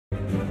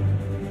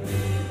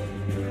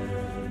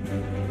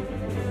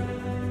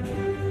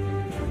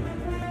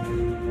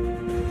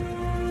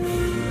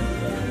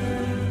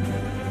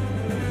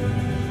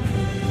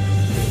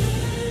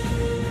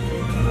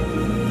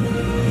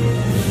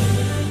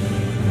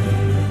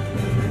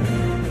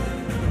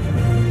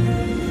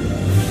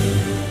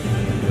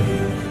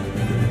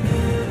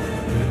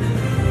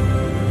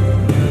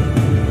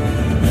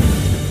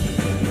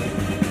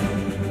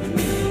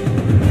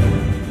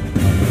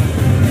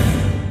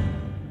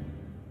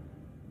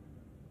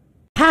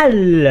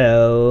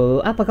Halo,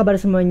 apa kabar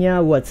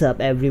semuanya? What's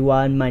up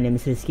everyone? My name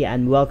is Rizky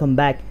and welcome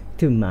back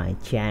to my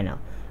channel.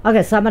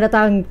 Oke, selamat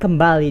datang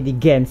kembali di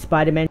game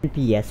Spider-Man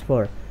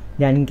PS4.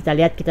 Dan kita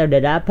lihat kita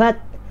udah dapat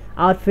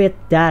outfit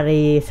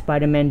dari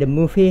Spider-Man the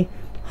Movie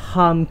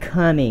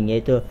Homecoming,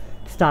 yaitu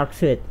Stark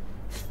Suit.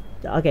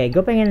 Oke,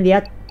 gue pengen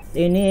lihat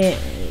ini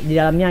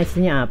di dalamnya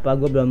isinya apa.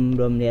 Gue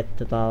belum lihat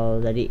total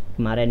tadi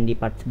kemarin di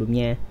part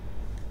sebelumnya.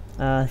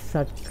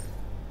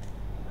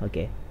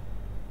 Oke.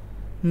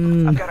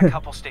 I've got a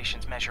couple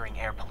stations measuring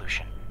air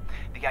pollution.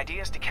 The idea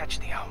is to catch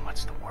the,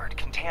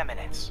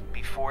 contaminants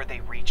before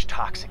they reach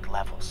toxic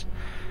levels.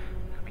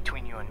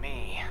 Between you and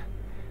me,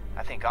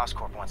 I think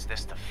Oscorp wants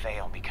this to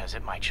fail because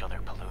it might show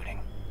they're polluting.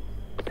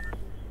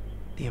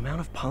 The amount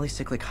of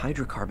polycyclic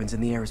hydrocarbons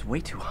in the air is way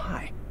too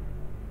high.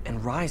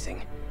 And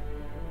rising.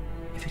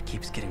 If it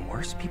keeps getting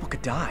worse, people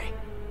could die.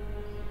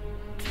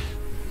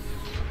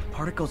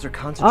 Particles are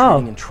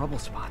concentrating in trouble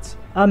spots.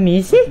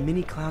 Missy? Like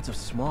mini clouds of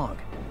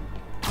smog.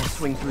 I'll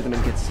swing through them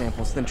and get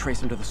samples, then trace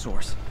them to the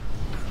source.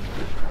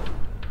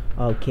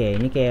 Okay,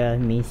 ini kayak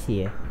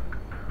misi ya.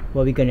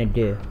 What we gonna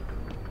do?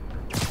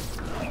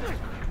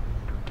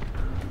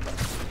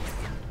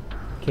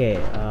 Okay,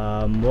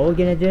 what we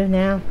gonna do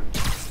now?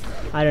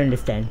 I don't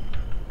understand.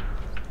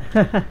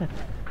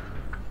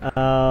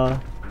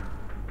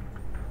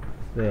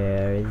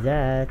 Where is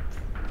that?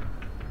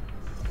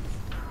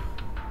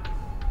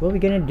 What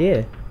we gonna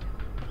do?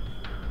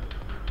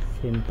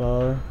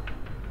 Simple.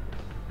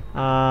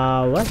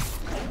 What?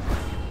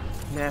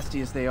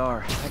 Nasty as they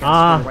are, I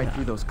gotta swing right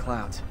through those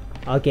clouds.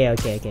 Okay, I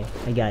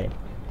got it.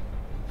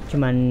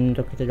 Cuman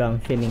untuk itu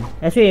doang, swimming.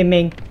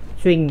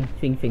 Swing.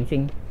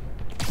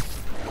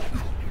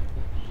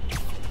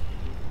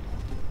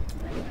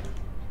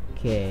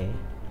 Okay.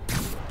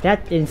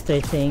 That's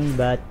interesting,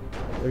 but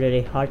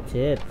really hard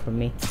to for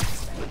me.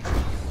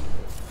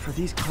 For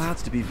these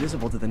clouds to be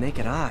visible to the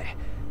naked eye,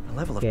 the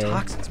level of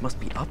toxins must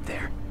be up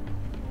there.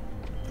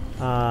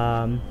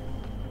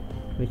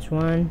 Which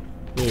one?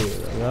 Here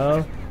we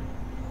go.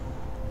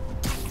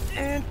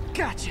 And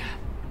gotcha.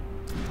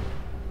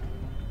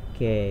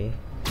 Okay.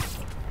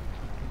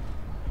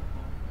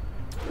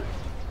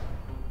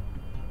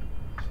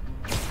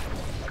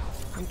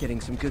 I'm getting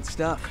some good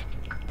stuff.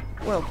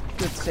 Well,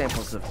 good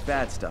samples of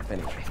bad stuff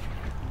anyway.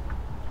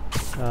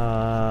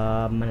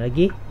 Mana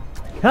lagi?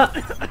 Ha!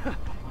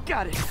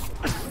 Got it.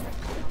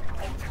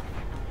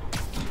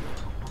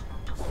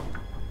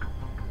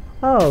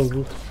 Oh,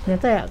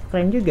 ternyata ya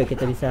keren juga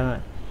kita bisa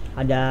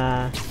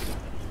ada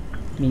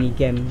mini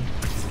game.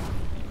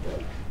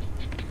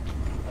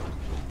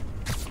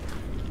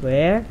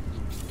 Where?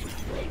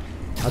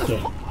 Okay.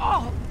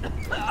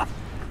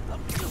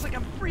 Feels like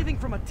I'm breathing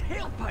from a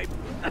tailpipe.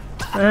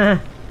 I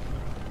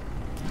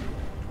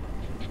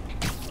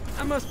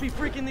must be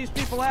freaking these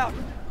people out.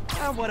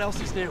 What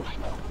else is new?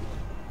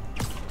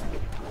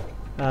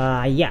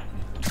 Yeah.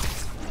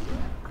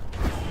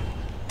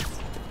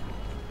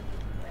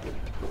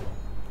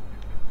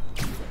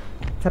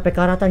 Sampai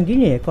karatan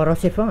gini ya,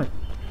 korosif banget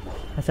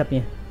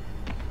asapnya.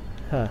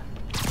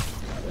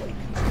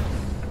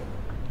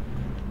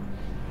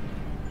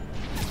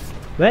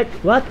 Wait,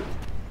 what?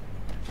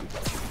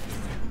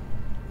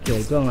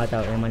 Oke, gue nggak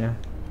tahu yang mana.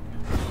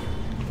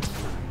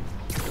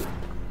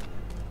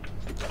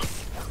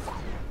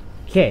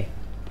 Oke,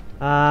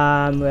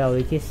 well,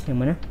 which is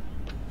yang mana?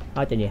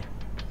 Oh, itu dia.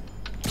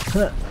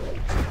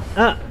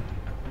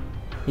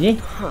 Ini?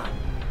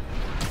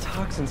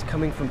 Toxins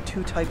coming from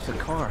two types of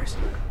cars.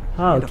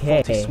 Okay. And a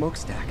faulty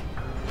smokestack.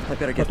 I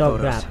better get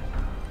photos.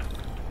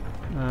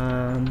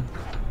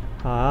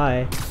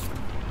 Hi.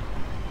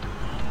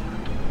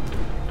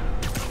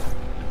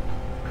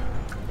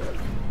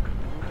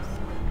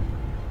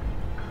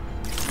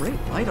 Great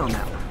light on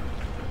that one.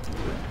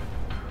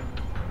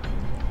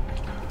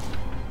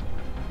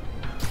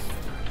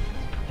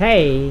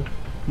 Hey,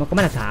 mau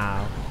kemana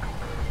kau?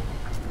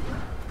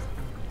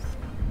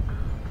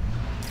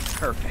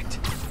 Perfect.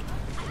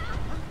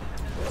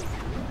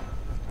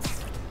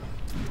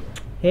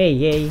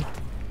 Hey.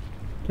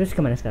 Terus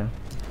kemana sekarang?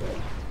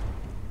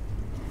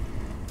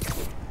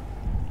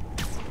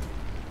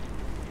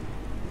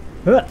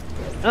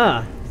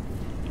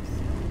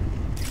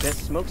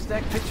 Best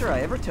smokestack picture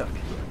I ever took.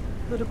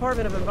 The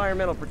Department of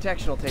Environmental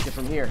Protection will take it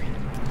from here.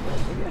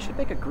 Maybe I should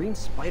make a green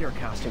spider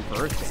costume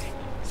for Earth Day.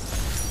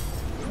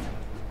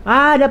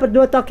 Dapat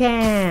 2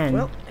 token.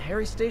 Well,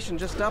 Harry's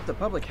station just stopped a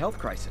public health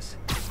crisis.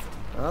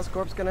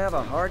 Oscorp's gonna have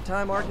a hard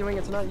time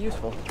arguing it's not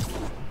useful.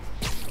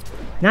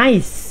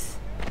 Nice.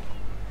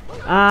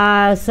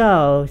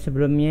 So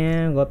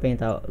sebelumnya gue pengen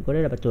tahu, gue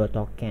udah dapat 2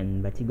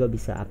 token, berarti gue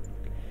bisa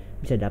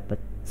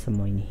dapat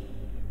semua ini,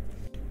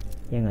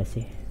 ya nggak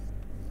sih?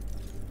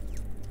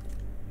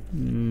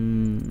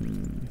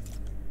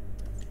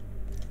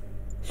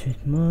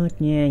 Sweet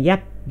mode-nya,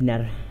 yap,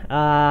 benar.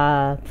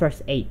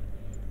 First aid,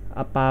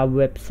 apa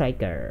web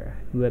striker,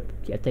 web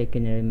atau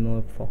can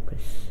remove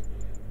focus.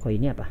 Kok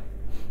ini apa?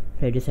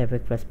 Reduce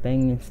effect plus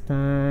bang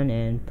instant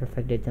and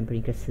perfect day temper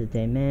increase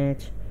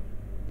damage.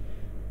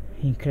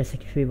 Increase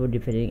XP for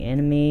defeating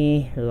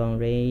enemy, long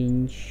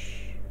range.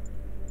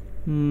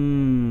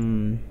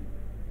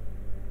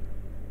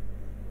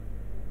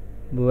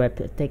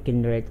 Weapon attack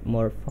generate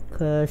more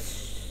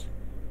focus.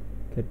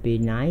 Could be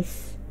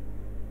nice.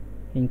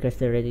 Increase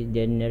the rate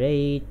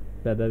generate.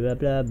 Blah blah blah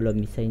blah.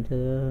 Belum bisa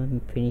itu.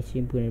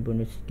 Finishing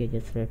bonus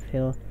gadget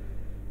refill.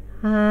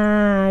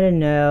 I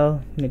don't know.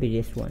 Maybe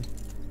this one.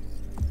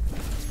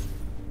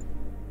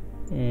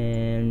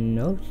 And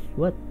no,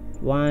 what?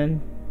 One.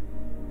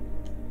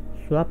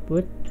 Swap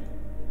with.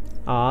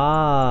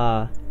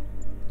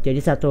 Jadi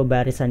satu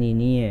barisan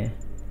ini ya.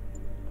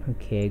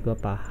 Oke, gue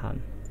paham.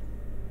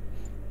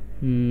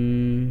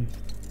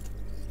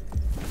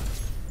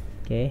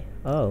 Oke.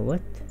 Oh,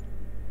 what?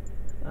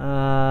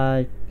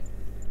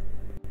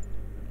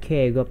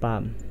 Oke, gue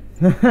paham.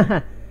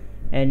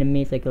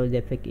 Enemy cycle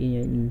defect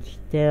in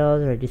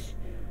stealth, reduce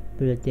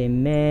bullet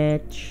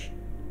damage.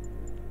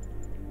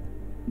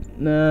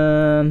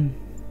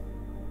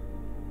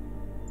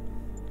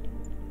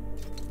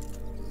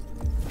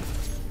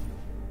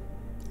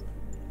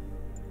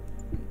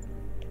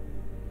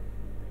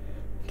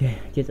 Okay,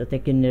 just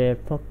attacking their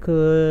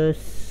focus.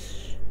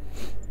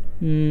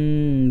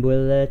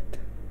 Bullet.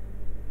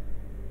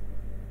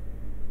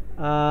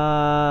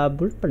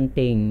 Bullet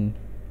penting.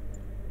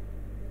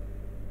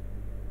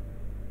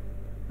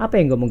 Apa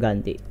yang gue mau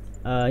ganti?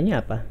 Ini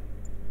apa?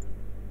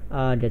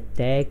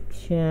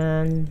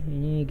 Detection.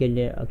 Ini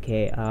gede.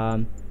 Oke.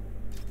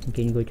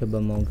 Mungkin gue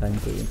coba mau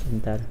ganti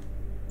sebentar.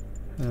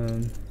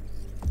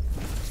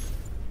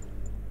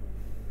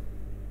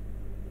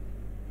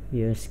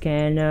 Use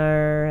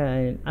scanner.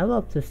 I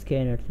love the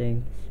scanner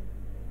things.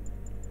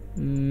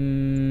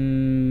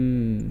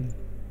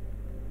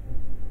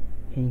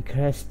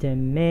 Increase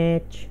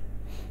damage.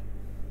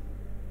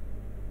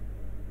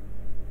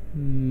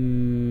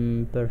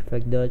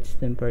 Perfect dodge,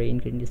 temporary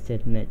increase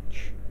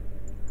damage.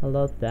 I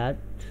love that.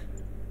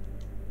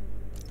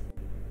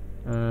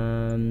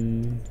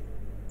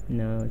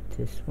 No,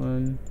 this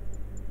one.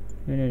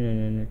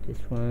 No,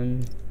 this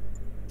one.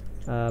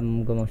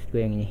 Gue maksud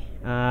gue yang ini.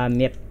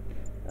 Yep.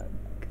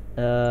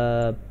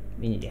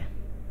 Ini dia.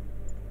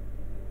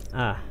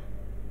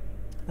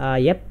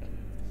 Yep.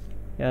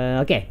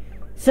 Okay.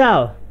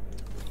 So,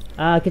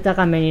 kita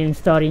akan mainin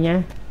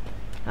storynya.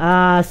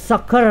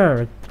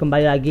 Soccer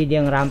kembali lagi,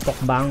 dia ngerampok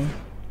bank.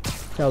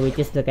 So which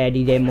is kayak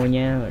di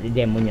demonya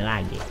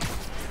lagi.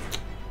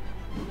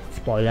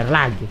 Spoiler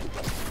lagi.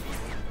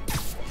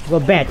 Gue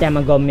bete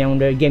sama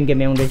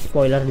game-game yang udah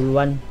spoiler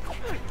duluan.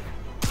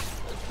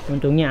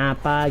 Untungnya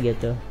apa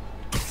gitu.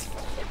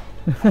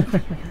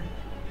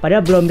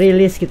 Padahal belum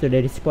rilis gitu,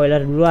 dari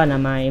spoiler duluan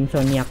sama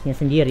Insomniac-nya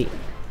sendiri.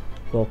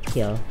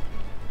 Gokil.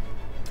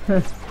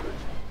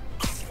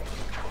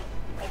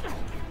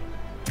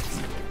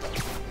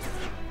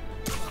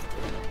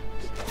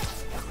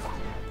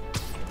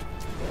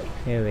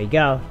 Here we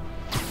go.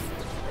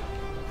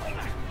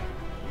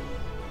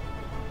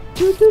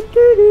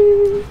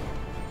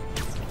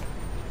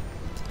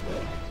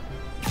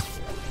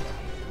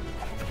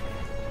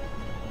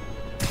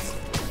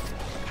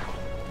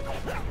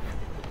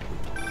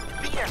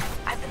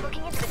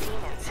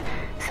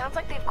 Sounds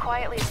like they've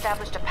quietly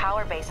established a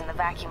power base in the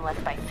vacuum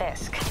left by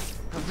Fisk.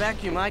 A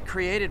vacuum I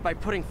created by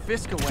putting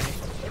Fisk away.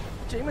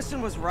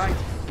 Jameson was right.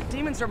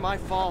 Demons are my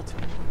fault.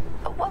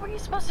 What were you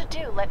supposed to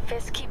do? Let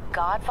Fisk keep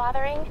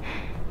godfathering?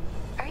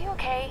 Are you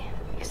okay?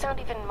 You sound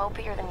even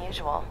mopier than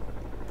usual.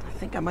 I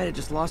think I might have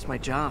just lost my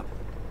job.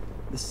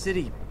 The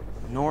city,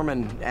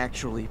 Norman,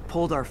 actually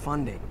pulled our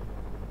funding.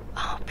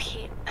 Oh,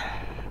 Pete.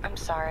 I'm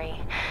sorry.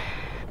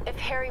 If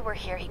Harry were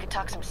here, he could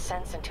talk some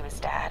sense into his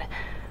dad.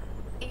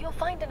 You'll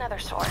find another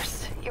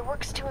source. Your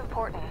work's too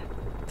important.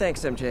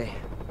 Thanks, MJ.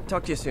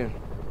 Talk to you soon.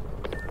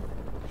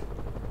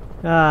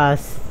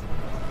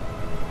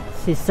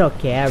 She's so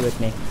care with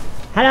me.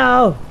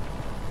 Halo.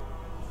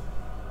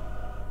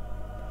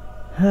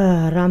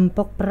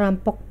 Perampok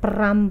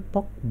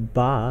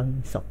bang.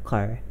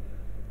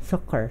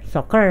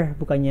 Soccer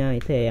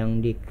bukannya itu ya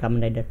yang di Kamen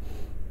Rider.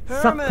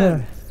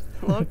 Soccer.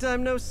 Long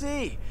time no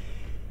see.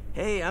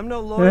 Hey, I'm no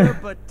lawyer,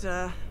 but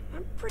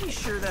I'm pretty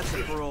sure that's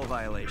a parole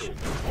violation.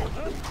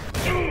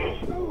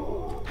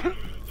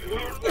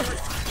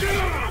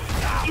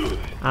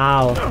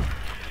 Ow.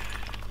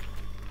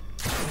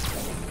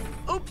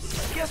 Oops,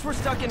 guess we're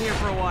stuck in here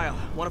for a while.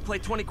 Want to play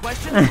 20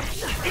 questions?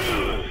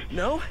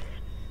 No?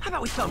 How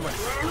about we thumb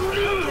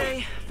wrestle?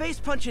 Okay, face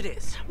punch it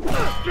is.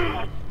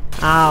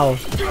 Ow.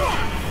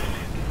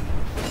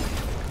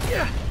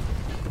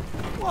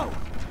 Whoa,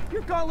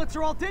 your gauntlets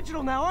are all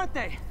digital now, aren't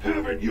they?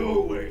 Have it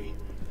your way.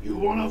 You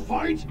wanna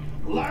fight?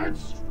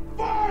 Let's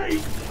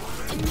fight!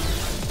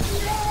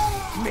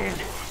 Man,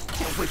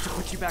 can't wait to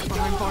put you back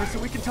behind bars so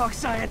we can talk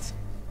science.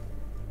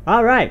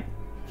 All right.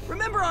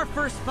 Remember our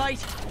first fight?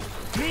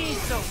 Me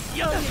so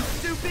young and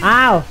stupid.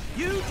 Ow.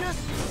 You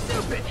just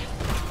stupid.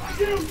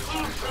 You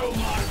talk so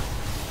much!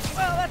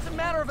 Well, that's a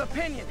matter of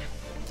opinion.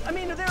 I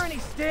mean, are there any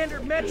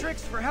standard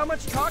metrics for how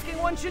much talking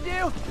one should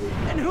do?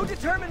 And who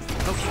determines?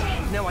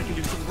 Okay, now I can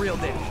do some real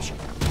damage.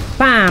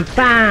 Bam,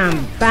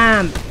 bam,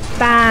 bam.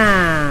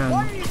 Bam!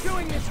 Why are you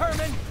doing this,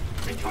 Herman?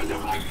 Because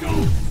if I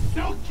do,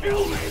 they'll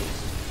kill me!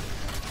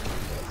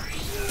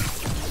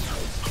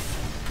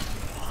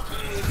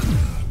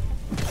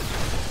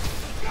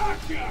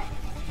 Gotcha!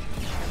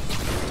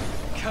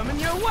 Coming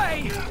your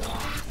way!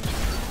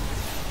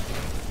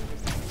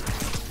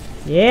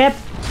 Yep.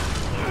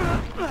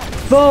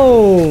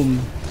 Boom.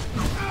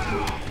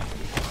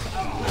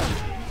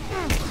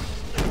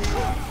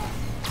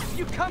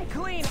 You come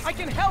clean, I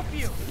can help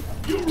you!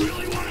 You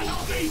really want to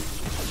help me?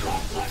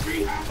 Just let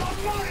me have the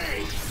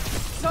money!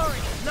 Sorry,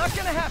 not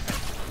gonna happen.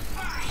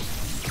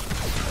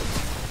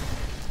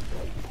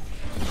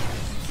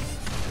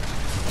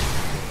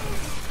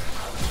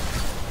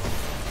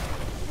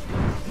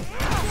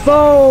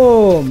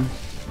 Boom.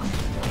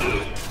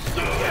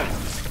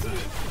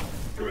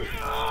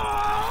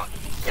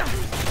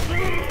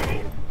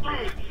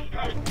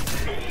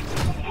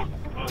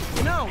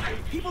 You know,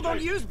 people don't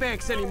use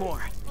banks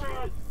anymore.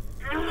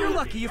 You're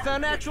lucky you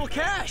found actual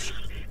cash.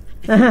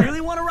 You really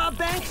want to rob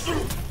banks?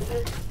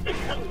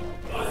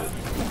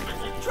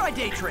 Try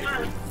day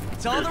trading.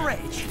 It's all the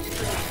rage.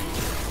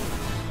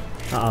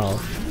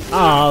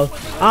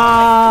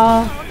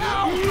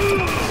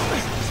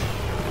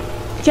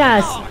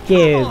 Just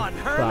give on,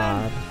 Herman.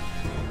 up.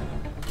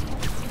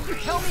 You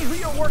tell me who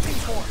you're working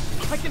for.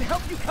 I can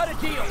help you cut a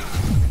deal.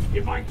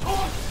 If I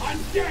talk, I'm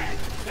dead!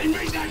 They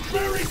made that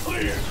very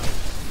clear!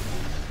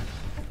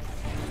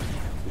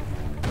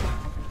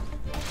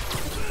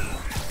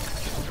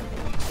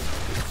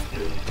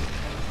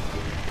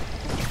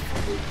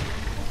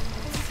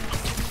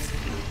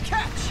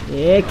 Catch!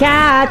 Yeah,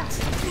 cat.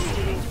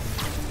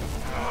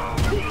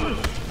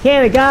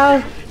 Here we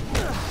go.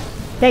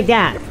 Take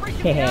that.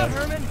 Freaking me out,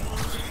 Herman.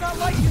 It's not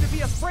like you to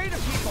be afraid of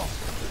people.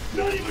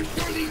 Not even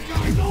sure these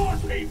guys are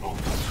people!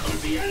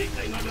 Could be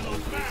anything under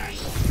those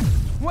masks!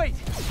 Wait,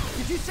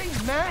 did you say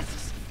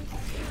masks?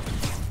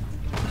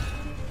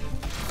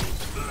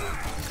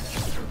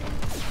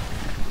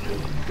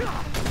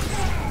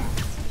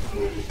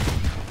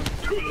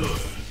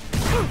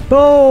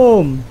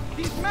 Boom.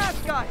 These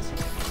mask guys.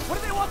 What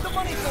do they want the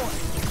money for?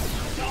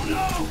 Don't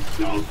know!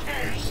 Don't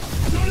care! As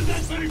soon as I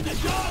finish the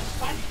job,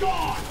 I'm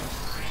gone!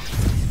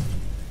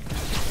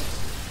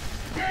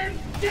 Stand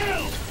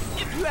still!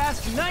 If you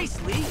ask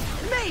nicely,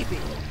 maybe.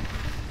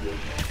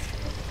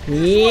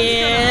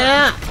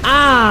 Yeah.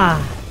 Ah.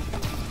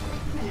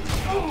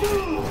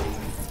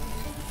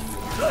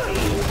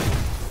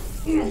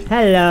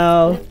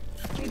 Hello.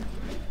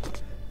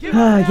 Give up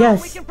now,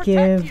 Yes, we can protect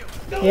give. you.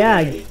 Yeah.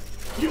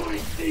 You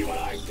ain't see what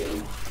I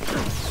do!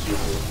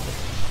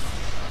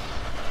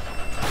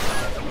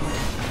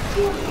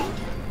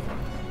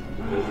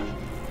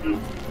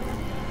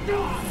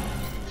 God,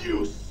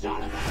 you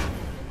son of a...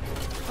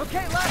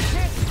 Okay, last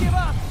chance to give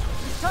up.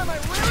 This time I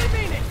really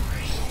mean it.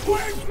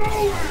 Quit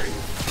moving!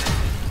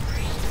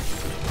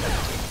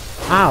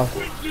 Ow.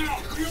 Quit now,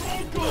 for your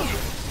own good!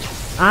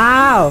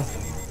 Ow.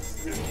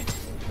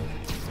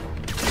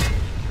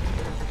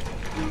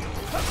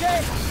 Okay,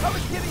 I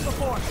was kidding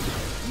before.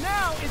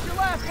 Now is your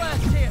last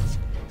chance.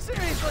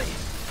 Seriously.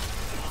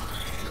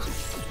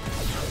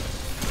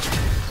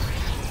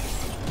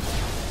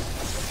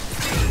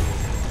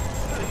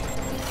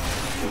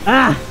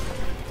 Ah.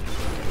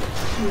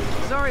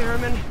 Sorry,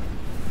 Herman.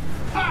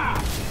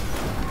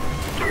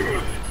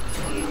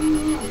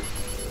 You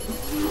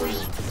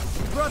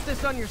brought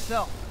this on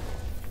yourself.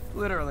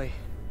 Literally.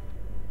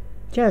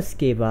 Just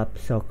give up,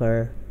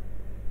 soccer.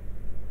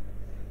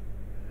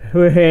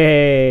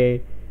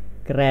 Wih,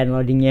 keren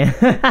loadingnya.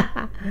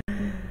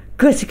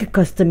 Gue suka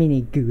kostum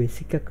ini,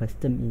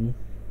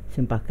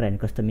 sumpah keren,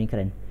 kostum ini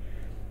keren.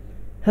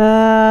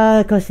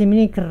 Kostum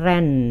ini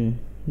keren.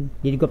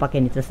 Jadi gue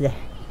pakai ini terus deh.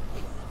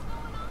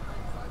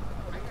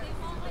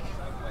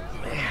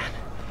 Man,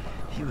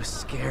 he was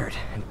scared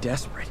and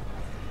desperate.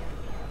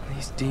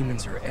 These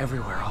demons are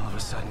everywhere all of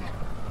a sudden.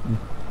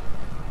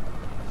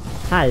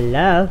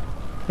 Hello.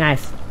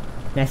 Nice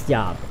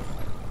job.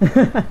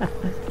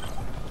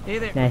 Hey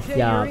there. Nice okay,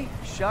 job. Yuri.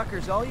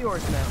 Shocker's all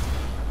yours now.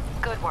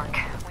 Good work.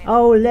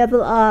 Oh,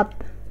 level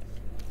up.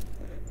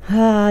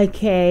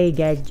 Okay,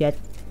 gadget.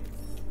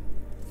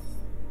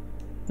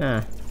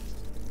 Nah.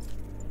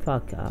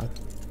 Fuck off.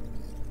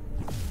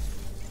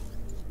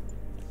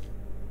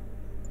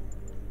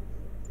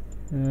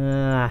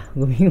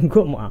 Gue bingung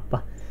gue mau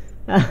apa.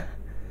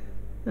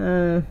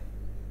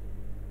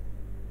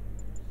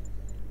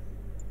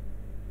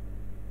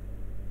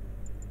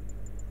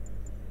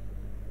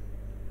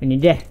 Ini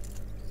deh.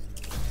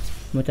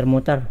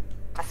 Muter-muter.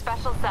 A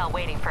special cell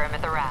waiting for him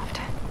at the raft.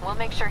 We'll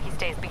make sure he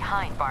stays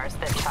behind bars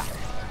this time.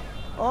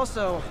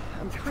 Also,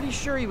 I'm pretty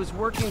sure he was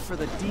working for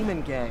the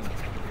Demon Gang.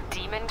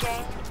 Demon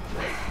Gang?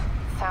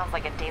 Sounds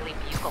like a Daily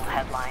Bugle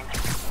headline.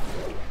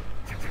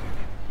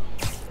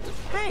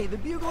 Hey, the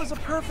Bugle is a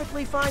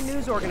perfectly fine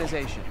news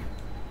organization.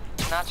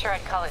 Not sure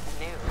I'd call it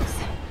news.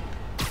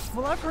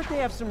 Well, I've heard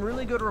they have some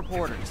really good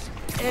reporters.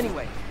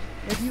 Anyway,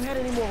 have you had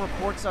any more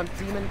reports on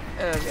demon,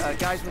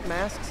 guys with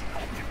masks?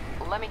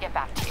 Let me get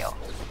back to you.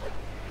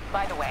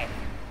 By the way,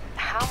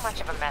 How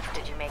much of a mess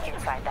did you make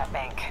inside that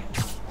bank?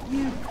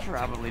 You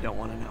probably don't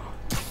want to know.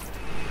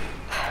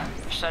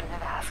 Shouldn't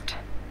have asked.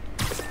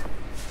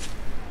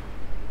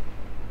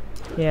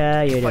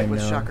 Yeah, you Fight don't with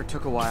know. Shocker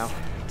took a while.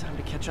 Time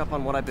to catch up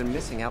on what I've been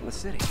missing out in the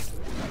city.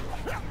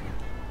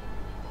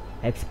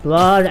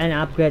 Explore and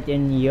upgrade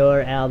in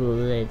your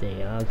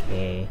ability.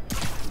 Okay.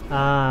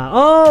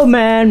 Oh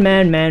man,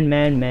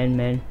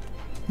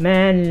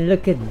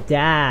 look at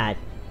that.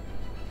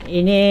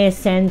 Ini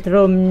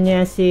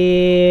sentrumnya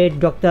si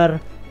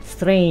Dr.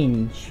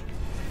 Strange.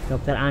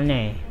 Dokter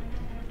aneh.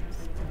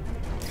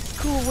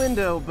 Cool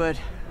window, but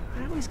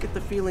I always get the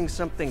feeling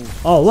something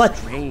What?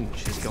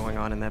 strange is going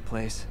on in that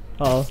place.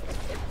 Oh.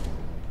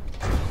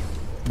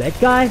 That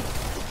guy?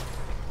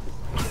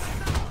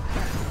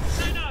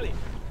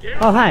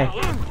 Oh, hi.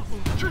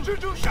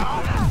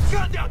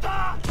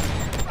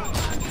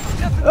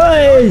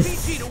 Hey!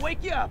 to wake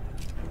you up.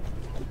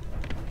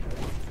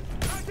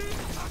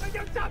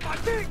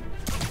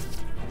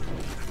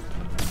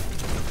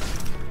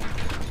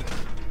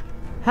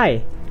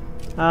 Hi.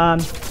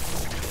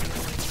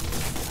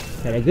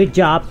 Did a good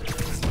job.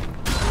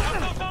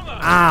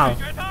 Ow.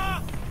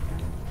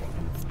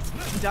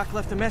 Doc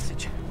left a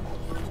message.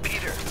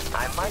 Peter,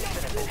 I might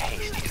have been a bit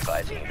hasty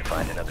advising you to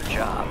find another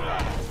job.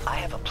 I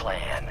have a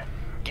plan.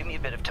 Give me a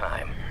bit of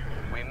time.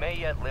 We may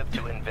yet live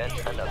to invent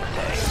another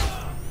day.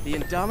 The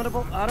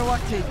indomitable Otto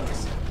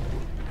Octavius.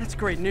 That's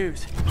great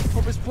news.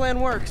 Hope his plan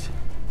works.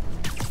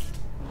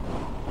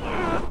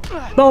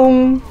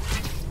 Boom.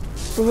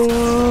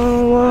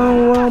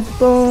 Boom.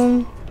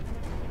 Boom.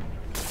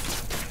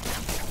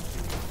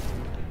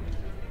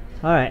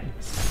 All right.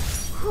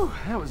 Whew,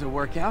 that was a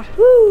workout.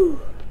 Woo.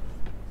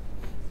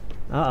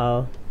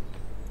 Uh-oh.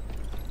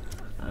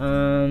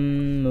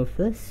 Move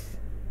this.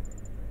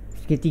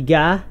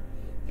 Segitiga.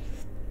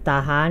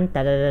 Tahan.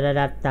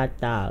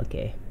 Ta-da-da-da-da-da-da.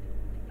 Okay.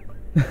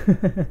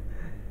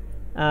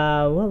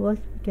 What was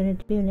we gonna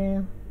do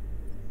now?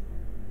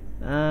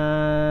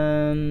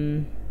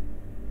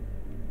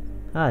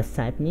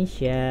 Side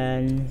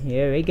mission.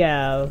 Here we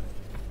go.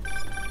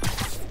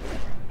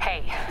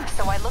 Hey,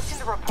 so I looked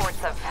into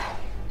reports of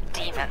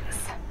demons.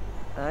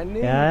 I knew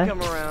Yeah? you'd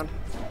come around.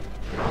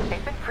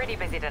 They've been pretty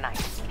busy tonight,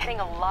 hitting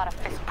a lot of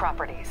Fisk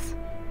properties.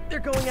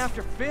 They're going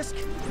after Fisk?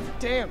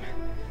 Damn.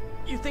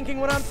 You thinking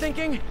what I'm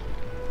thinking?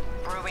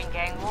 Brewing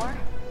gang war?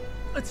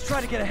 Let's try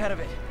to get ahead of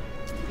it.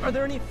 Are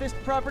there any Fisk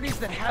properties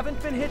that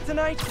haven't been hit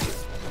tonight?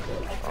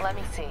 Let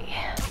me see.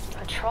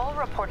 Patrol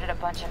reported a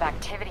bunch of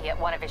activity at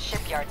one of his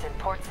shipyards in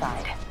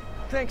Portside.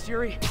 Thanks,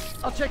 Yuri.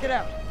 I'll check it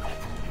out.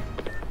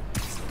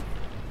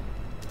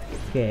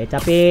 Okay,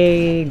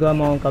 tapi gua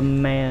mau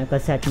ke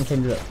set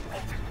mission dulu.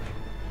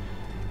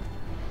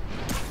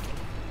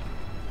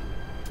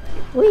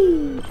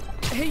 Whee!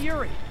 Hey,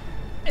 Yuri.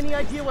 Any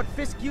idea what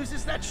Fisk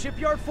uses that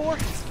shipyard for?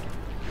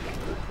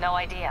 No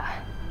idea.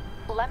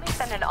 Let me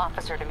send an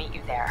officer to meet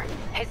you there.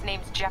 His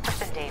name's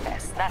Jefferson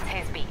Davis. That's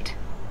his beat.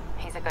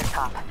 He's a good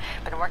cop.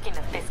 Been working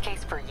the Fisk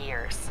case for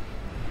years.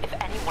 If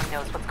anyone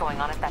knows what's going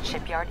on at that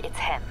shipyard, it's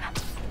him.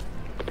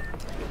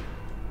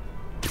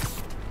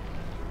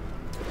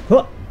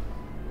 Huh.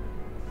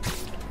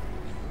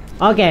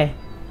 Oke,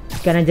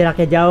 karena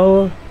jaraknya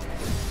jauh,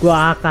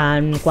 gua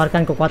akan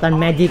keluarkan kekuatan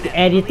magic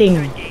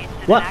editing.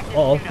 What?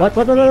 Oh, what?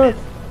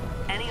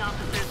 Any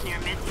officers near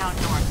Midtown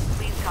North,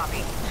 please copy.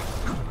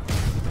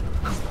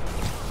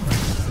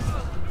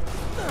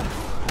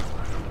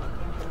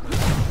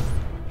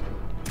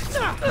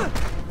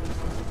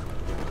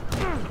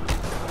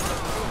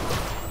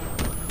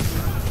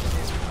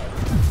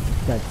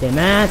 God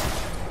damn it.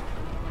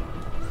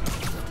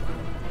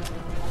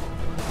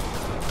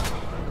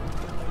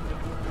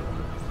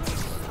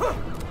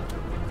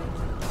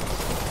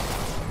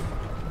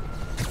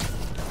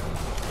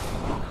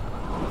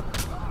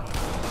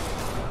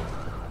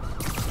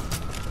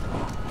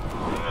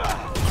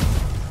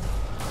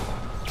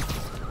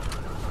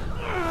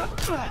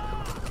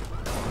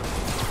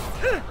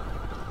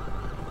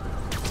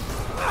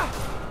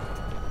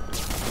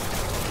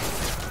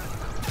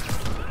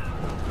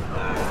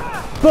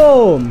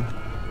 Boom!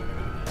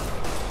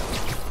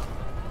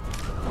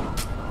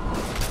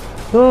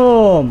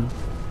 Boom!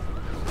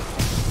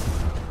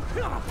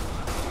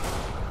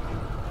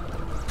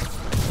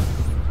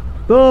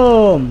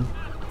 Boom!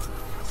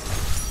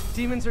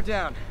 Demons are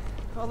down.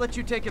 I'll let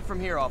you take it from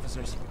here,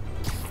 officers.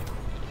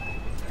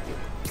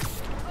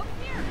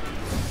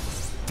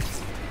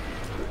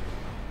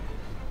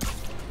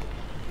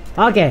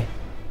 Oke.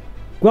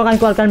 Gua akan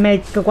keluarkan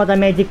kekuatan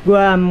magic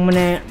gua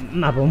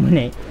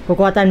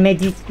kekuatan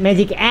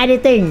magic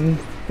editing.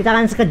 Kita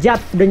akan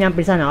sekejap udah nyampe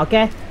di sana,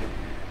 oke?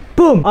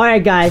 Boom. Alright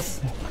guys.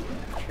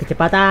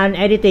 Kecepatan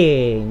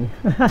editing.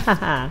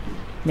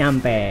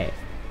 Nyampe.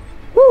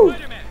 Woo.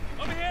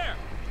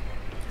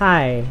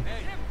 Hi.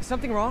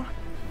 Something wrong?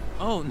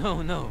 Oh,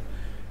 no.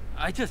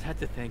 I just had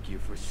to thank you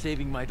for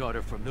saving my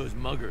daughter from those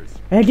muggers.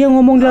 Dia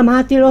ngomong dalam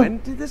hati loh. When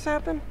did this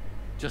happen?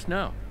 Just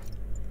now.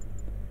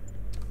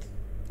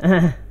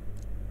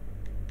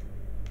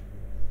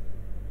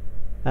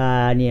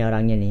 Nih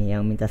orangnya nih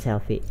yang minta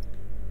selfie.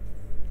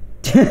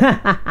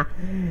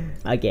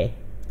 Okay,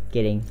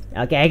 kidding.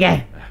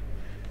 Okay.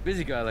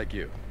 Busy guy like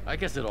you. I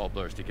guess it all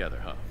blurs together,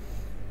 huh?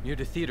 Near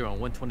the theater on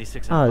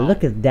 126. Oh,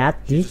 look at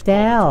that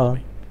detail.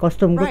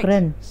 Kostum gue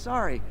keren.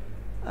 Sorry.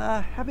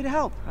 Happy to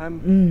help.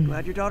 I'm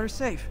glad your daughter's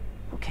safe.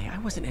 Okay, I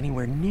wasn't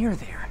anywhere near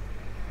there.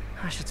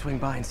 I should swing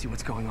by and see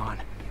what's going on.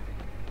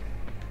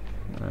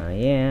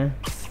 Yeah.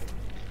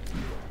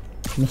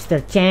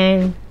 Mr.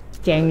 Cheng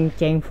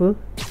Fu.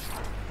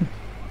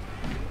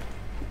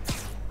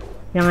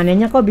 Yang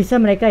anehnya kok bisa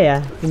mereka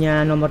ya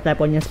punya nomor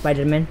teleponnya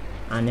Spider-Man?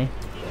 Aneh.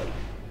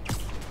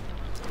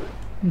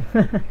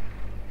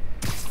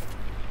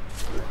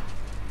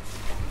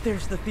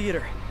 There's the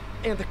theater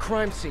and the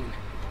crime scene.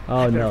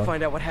 Oh I better no.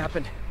 find out what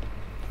happened.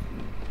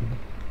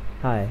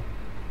 Hi.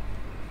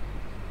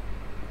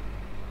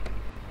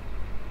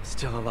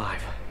 Still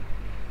alive.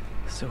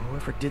 So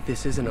whoever did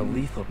this isn't a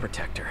lethal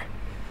protector.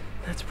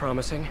 That's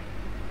promising.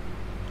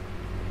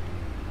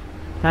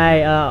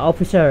 Hi,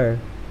 officer.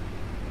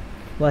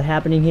 What's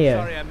happening here?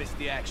 Sorry I missed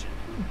the action.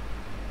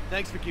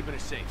 Thanks for keeping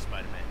us safe,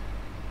 Spider-Man.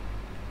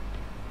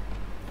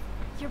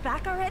 You're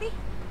back already?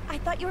 I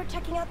thought you were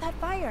checking out that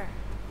fire.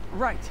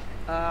 Right.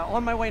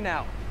 On my way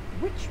now.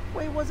 Which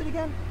way was it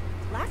again?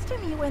 Last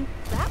time you went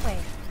that way.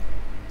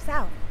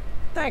 South.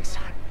 Thanks.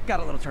 Got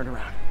a little turned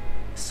around.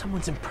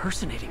 Someone's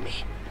impersonating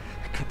me.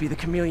 It could be the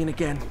chameleon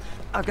again.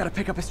 I've got to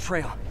pick up his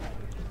trail.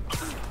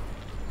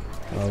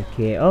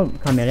 Okay. Oh,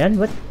 chameleon?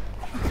 What?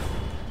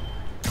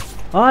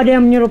 Oh,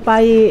 dia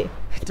menyerupai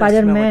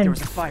Spider-Man. There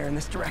was a fire in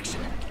this direction.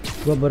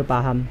 Gua baru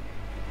paham.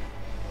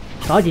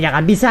 Kau tidak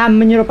akan bisa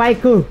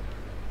menyerupaiku.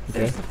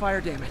 Okay. There's the fire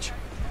damage.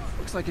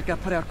 Looks like it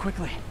got put out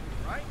quickly.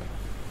 Right?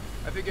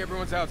 I think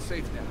everyone's out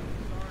safe now.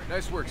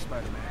 Nice work,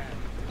 Spider-Man.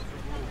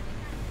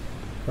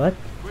 What?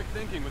 Quick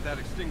thinking with that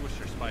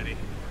extinguisher, Spidey.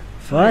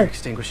 Fire What?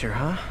 extinguisher,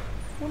 huh?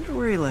 Wonder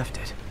where he left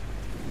it.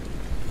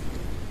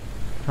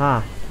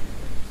 Ha.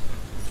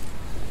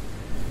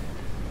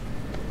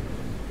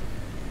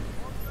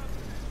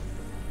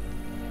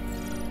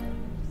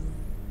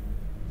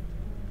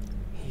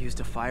 He used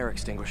a fire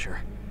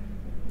extinguisher.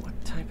 What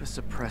type of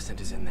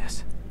suppressant is in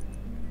this?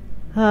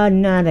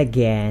 Not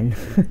again.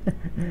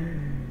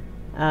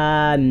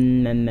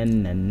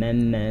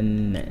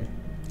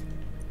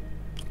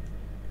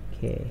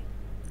 Okay.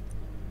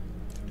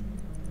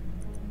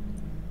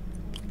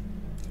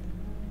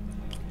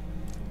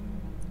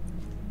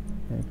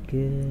 Not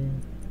good.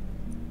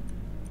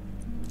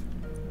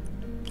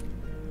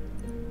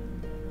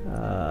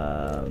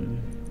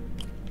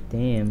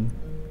 Damn.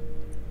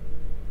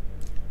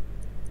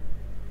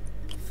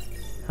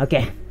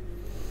 Okay.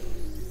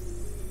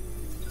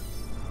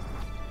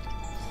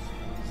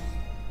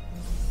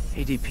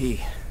 ADP.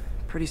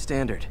 Pretty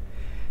standard.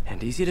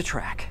 And easy to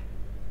track.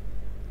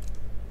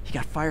 He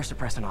got fire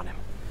suppressant on him.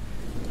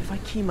 If I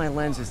key my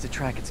lenses to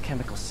track its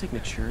chemical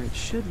signature, it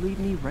should lead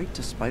me right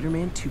to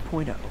Spider-Man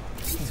 2.0.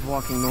 He's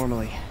walking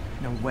normally.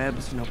 No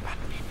webs, no...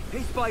 Hey,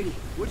 Spidey,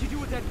 what'd you do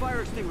with that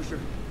fire extinguisher?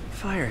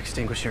 Fire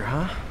extinguisher,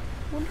 huh?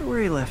 Wonder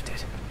where he left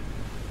it.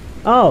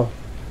 Oh.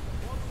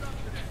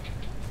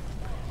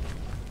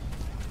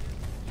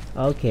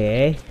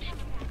 Okay.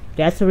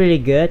 That's really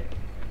good.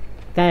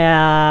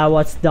 Kayak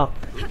Watch Dog.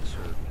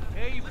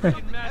 Hey, you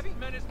freaking masked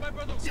menace, my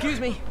brother. Excuse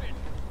me.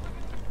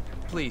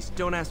 Please,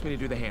 don't ask me to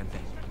do the hand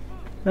thing.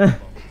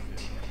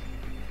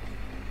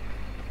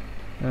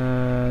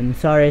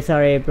 Sorry,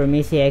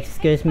 permisi,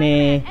 excuse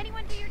me.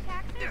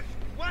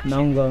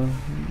 Monggo,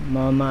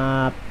 mohon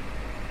maaf.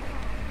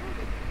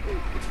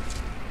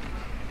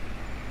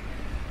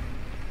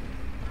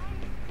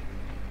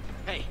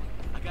 Hey,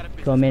 I got a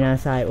business.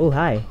 Komenasai. Oh,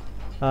 hi.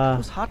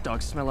 Those hot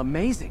dogs smell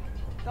amazing.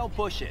 Don't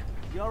push it.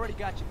 You already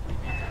got your free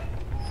pizza.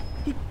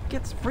 He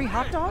gets free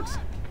hot dogs?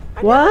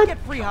 I What? never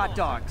get free hot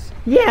dogs.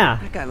 Yeah.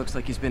 That guy looks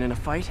like he's been in a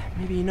fight.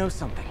 Maybe he knows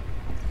something.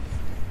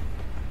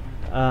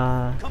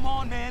 Come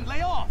on, man,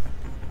 lay off.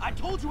 I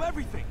told you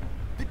everything.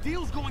 The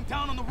deal's going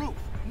down on the roof.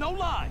 No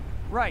lie.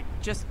 Right,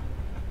 just...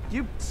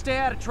 you stay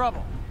out of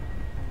trouble.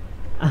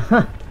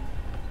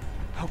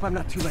 Hope I'm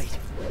not too late.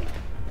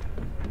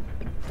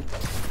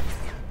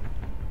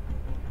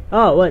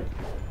 Oh, what?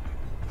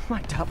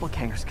 My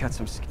doppelganger's got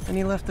some skin, and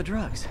he left the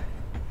drugs.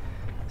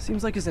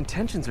 Seems like his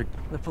intentions are...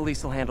 The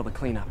police will handle the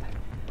cleanup.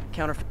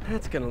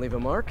 That's gonna leave a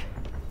mark.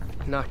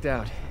 Knocked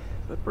out,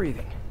 but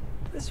breathing.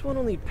 This one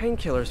will need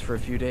painkillers for a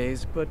few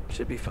days, but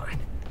should be fine.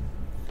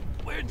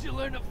 Where'd you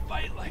learn to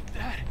fight like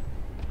that?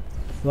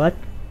 What?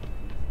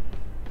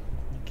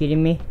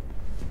 Kidding me?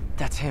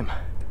 That's him.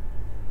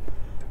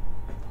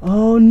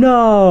 Oh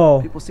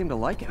no! People seem to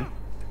like him.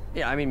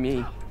 Yeah, I mean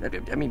me.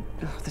 I mean,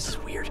 this is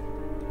weird.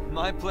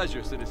 My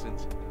pleasure,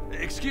 citizens.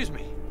 Excuse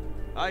me.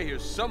 I hear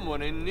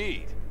someone in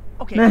need.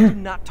 Okay, I do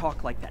not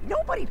talk like that.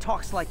 Nobody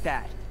talks like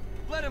that.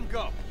 Let him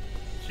go.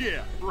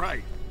 Yeah,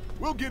 right.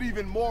 We'll get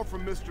even more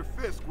from Mr.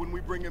 Fisk when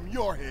we bring him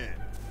your head.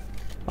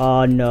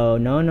 Oh no.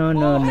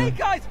 Hey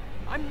guys!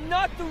 I'm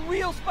not the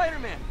real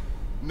Spider-Man!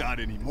 Not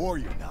anymore,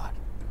 you're not.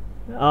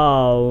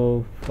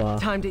 Oh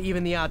fuck. Time to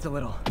even the odds a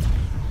little.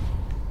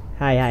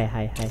 Hai.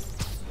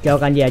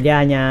 Jauhkan dia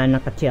hanya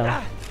anak kecil.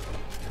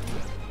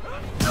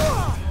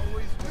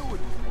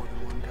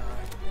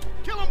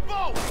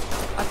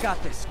 I've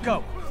got this.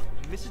 Go.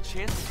 Miss a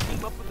chance to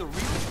team up with the real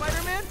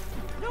Spider-Man?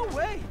 No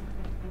way.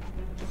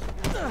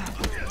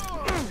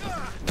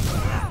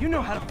 You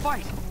know how to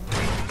fight.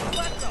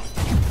 Black belt.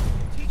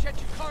 Teach at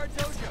Chikara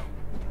Dojo.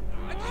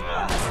 I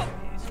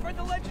just spread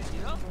the legend,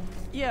 you know?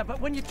 Yeah, but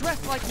when you dress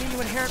like me,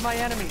 you inherit my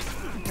enemies.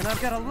 And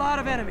I've got a lot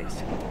of enemies.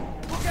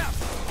 Look out!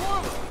 Four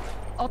of them!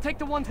 I'll take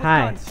the ones with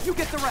Hi. guns. You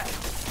get the rest.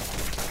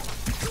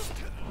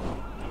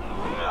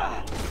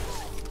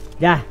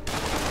 Dah.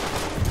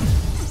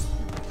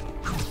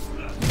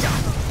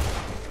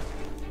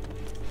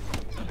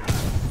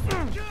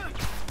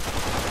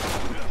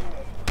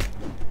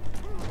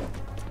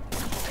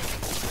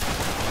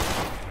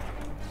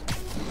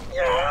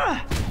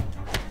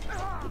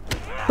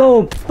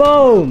 Boom,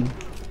 boom.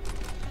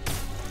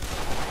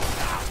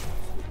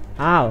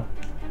 Ow.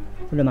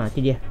 Udah mati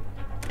dia.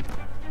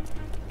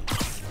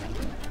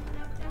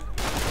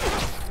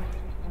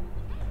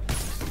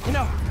 You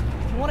know,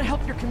 if you want to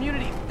help your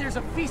community, there's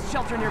a feast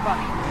shelter nearby.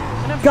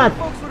 And I'm God.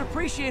 sure folks would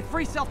appreciate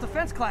free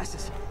self-defense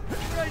classes.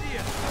 Good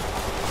idea.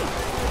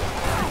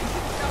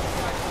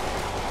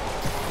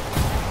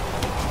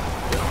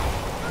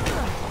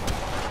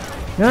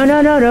 No,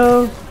 no, no,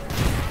 no.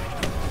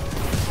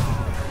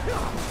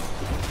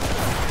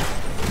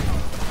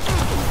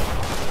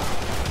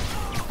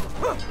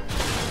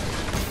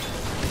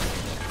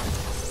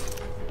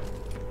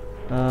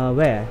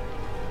 Where?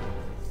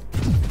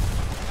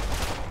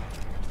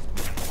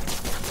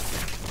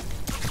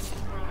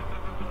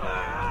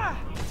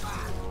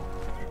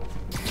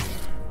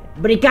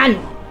 Berikan.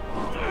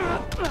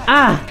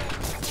 Ah.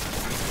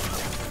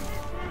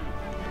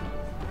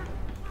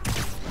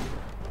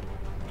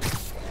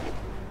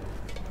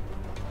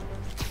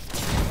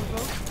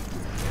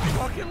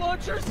 Rocket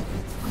launchers?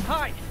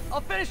 Hide!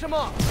 I'll finish them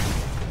off!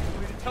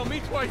 Way to tell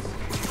me twice.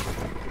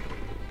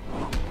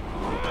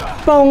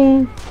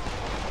 Bong.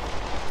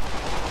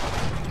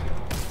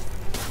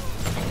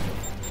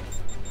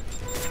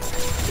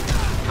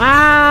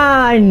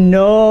 Ah, I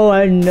know,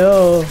 I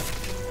know.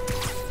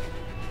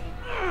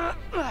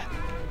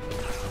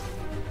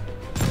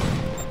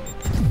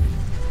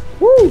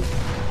 Woo!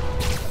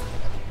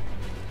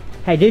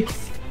 Hey, dude,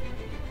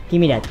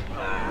 give me that.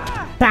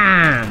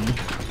 Bam!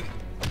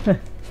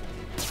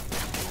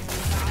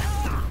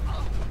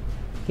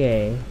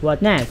 Okay,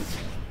 what next?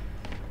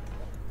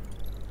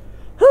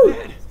 Whew!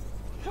 Man,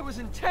 that was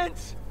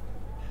intense.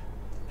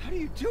 How do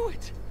you do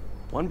it?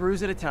 One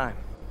bruise at a time.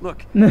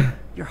 Look,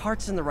 your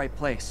heart's in the right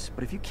place,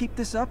 but if you keep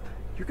this up,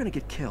 you're gonna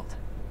get killed.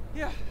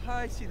 Yeah,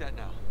 I see that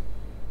now.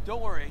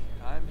 Don't worry,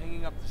 I'm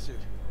hanging up the suit.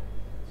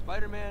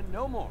 Spider-Man,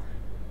 no more.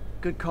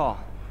 Good call.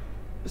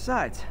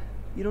 Besides,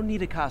 you don't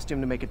need a costume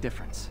to make a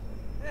difference.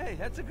 Hey,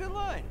 that's a good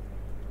line.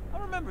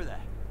 I'll remember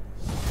that.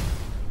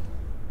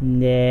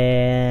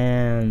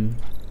 Damn.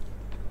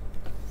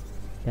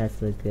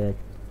 That's look good.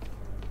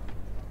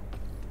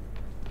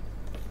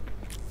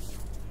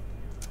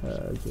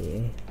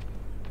 Okay.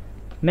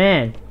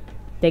 Man,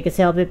 take a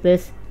selfie,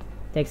 please.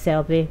 Take a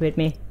selfie with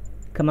me.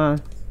 Come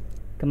on.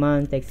 Come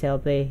on, take a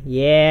selfie.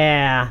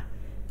 Yeah.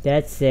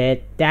 That's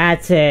it.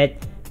 That's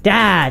it.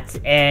 That's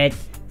it.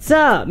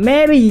 So,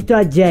 maybe itu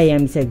aja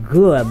yang bisa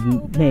gue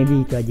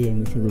berikan.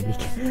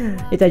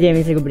 Itu aja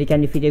yang bisa gue berikan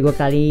di video gue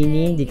kali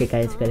ini. Jika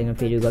kalian suka dengan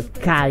video gue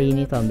kali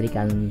ini, tolong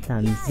berikan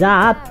thumbs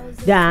up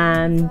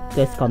dan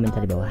tulis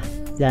komentar di bawah.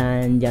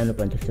 Dan jangan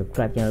lupa untuk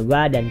subscribe channel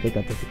gue dan klik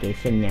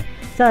notification-nya.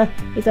 So,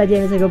 itu aja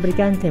yang bisa gue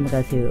berikan. Terima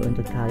kasih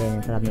untuk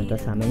kalian yang telah menonton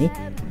selama ini.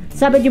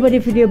 Sampai jumpa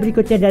di video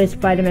berikutnya dari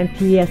Spider-Man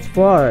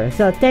PS4.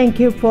 So, thank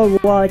you for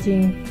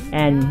watching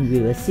and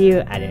we will see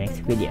you at the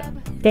next video.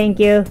 Thank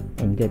you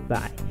and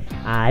goodbye.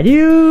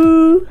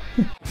 Adieu.